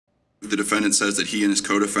The defendant says that he and his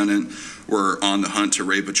co-defendant were on the hunt to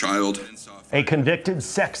rape a child. A convicted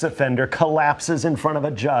sex offender collapses in front of a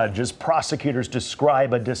judge as prosecutors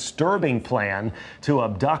describe a disturbing plan to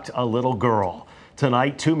abduct a little girl.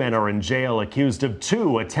 Tonight, 2 men are in jail accused of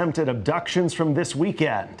 2 attempted abductions from this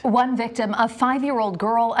weekend. One victim, a 5-year-old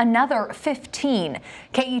girl, another 15.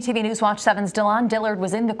 KETV News Watch 7's Delon Dillard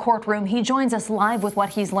was in the courtroom. He joins us live with what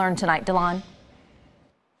he's learned tonight. Delon.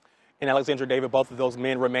 And Alexandra, David, both of those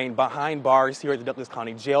men remain behind bars here at the Douglas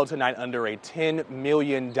County Jail tonight under a $10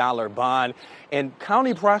 million bond. And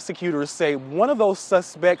county prosecutors say one of those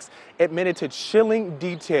suspects admitted to chilling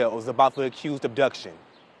details about the accused abduction.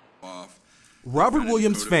 Robert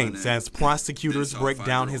Williams faints as prosecutors break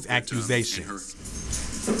down his accusations.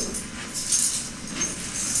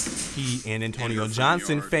 He and Antonio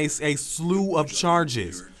Johnson face a slew of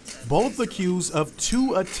charges, both accused of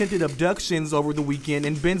 2 attempted abductions over the weekend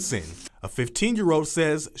in Benson. A 15-year-old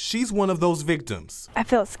says she's one of those victims. I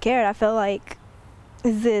felt scared. I felt like,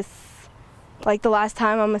 is this like the last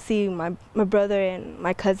time I'm gonna see my brother and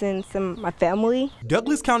my cousins and my family?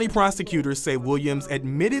 Douglas County prosecutors say Williams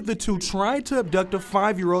admitted the 2 tried to abduct a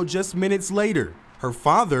 5-year-old just minutes later. Her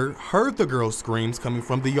father heard the girl's screams coming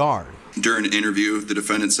from the yard. During an interview, the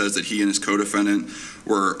defendant says that he and his co-defendant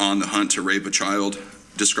were on the hunt to rape a child,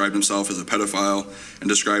 described himself as a pedophile, and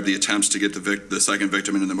described the attempts to get the second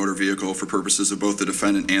victim into the motor vehicle for purposes of both the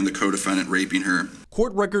defendant and the co-defendant raping her.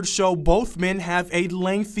 Court records show both men have a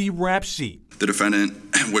lengthy rap sheet. The defendant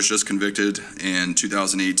was just convicted in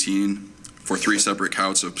 2018 for 3 separate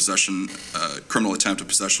counts of possession, criminal attempt of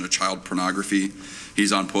possession of child pornography.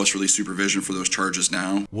 He's on post-release supervision for those charges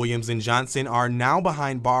now. Williams and Johnson are now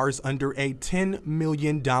behind bars under a $10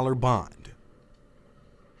 million bond.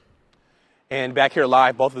 And back here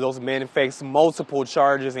live, both of those men face multiple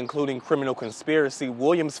charges, including criminal conspiracy.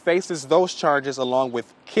 Williams faces those charges along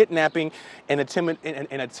with kidnapping and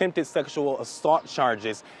attempted sexual assault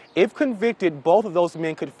charges. If convicted, both of those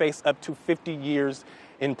men could face up to 50 years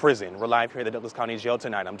in prison. We're live here at the Douglas County Jail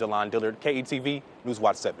tonight. I'm Delon Dillard, KETV News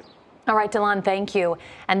Watch 7. All right, Delon, thank you.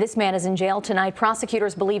 And this man is in jail tonight.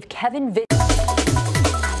 Prosecutors believe Kevin